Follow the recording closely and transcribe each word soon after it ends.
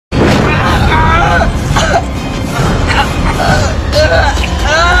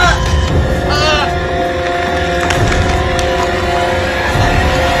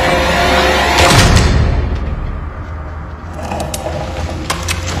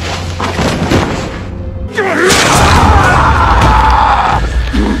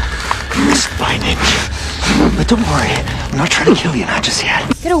Don't worry. I'm not trying to kill you, not just yet.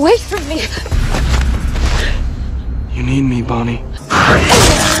 Get away from me! You need me, Bonnie.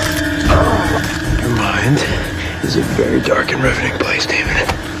 Your mind is a very dark and riveting place, David.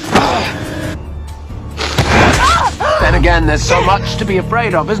 Then again, there's so much to be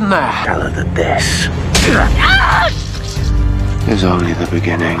afraid of, isn't there? Tell her that this Is only the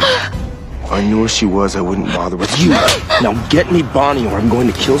beginning. If I knew where she was, I wouldn't bother with you. Now get me Bonnie or I'm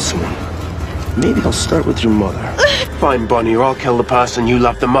going to kill someone. Maybe I'll start with your mother. Fine, Bonnie, or I'll kill the person you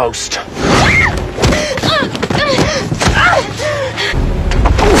love the most.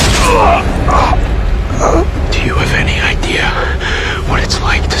 Do you have any idea what it's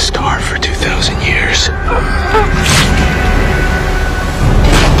like to starve for 2,000 years?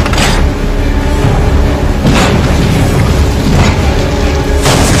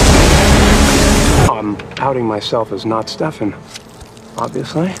 I'm outing myself as not Stefan,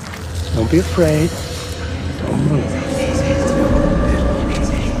 obviously. Don't be afraid. Don't move.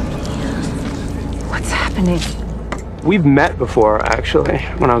 What's happening? We've met before, actually,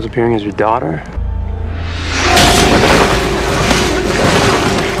 when I was appearing as your daughter.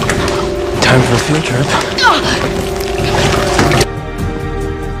 Time for a field trip.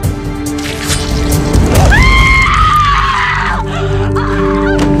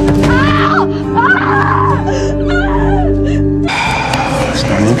 There's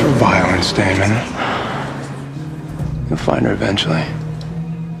no need for violence, Damon. You'll find her eventually.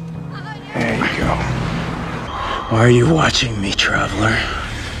 There you go. Why are you watching me, traveler?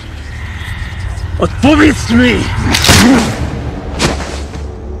 Odpowiedz mi!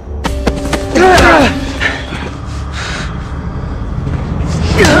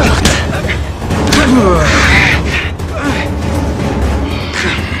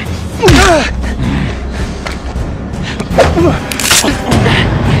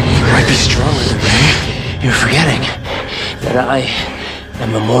 You might be stronger than me. You're forgetting that I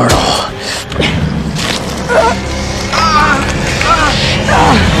am immortal.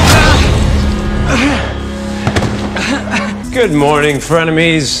 Good morning,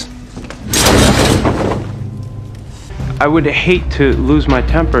 frenemies. I would hate to lose my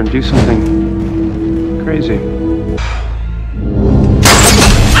temper and do something crazy.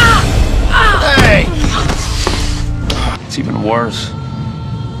 Hey! It's even worse.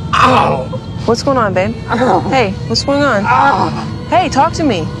 What's going on, babe? Hey, what's going on? Hey, talk to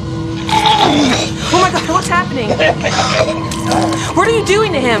me. Oh my God, what's happening? What are you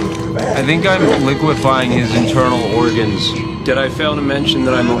doing to him? I think I'm liquefying his internal organs. Did I fail to mention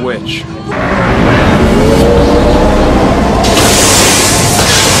that I'm a witch?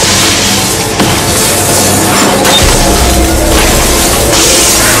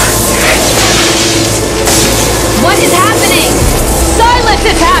 What is happening? Silas,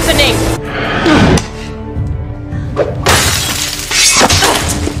 it's happening!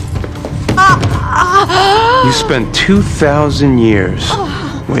 You spent 2,000 years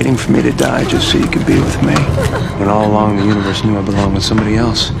waiting for me to die just so you could be with me. When all along the universe knew I belonged with somebody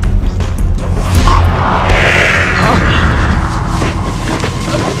else.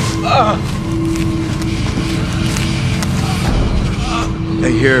 I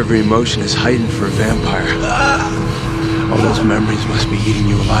hear every emotion is heightened for a vampire. All those memories must be eating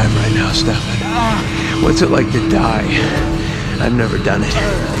you alive right now, Stefan. What's it like to die? I've never done it.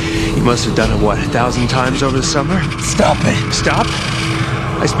 You must have done it, what, 1,000 times over the summer? Stop it. Stop?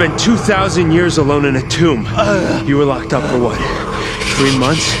 I spent 2,000 years alone in a tomb. You were locked up for what, 3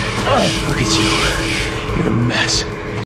 months? Look at you. You're a mess.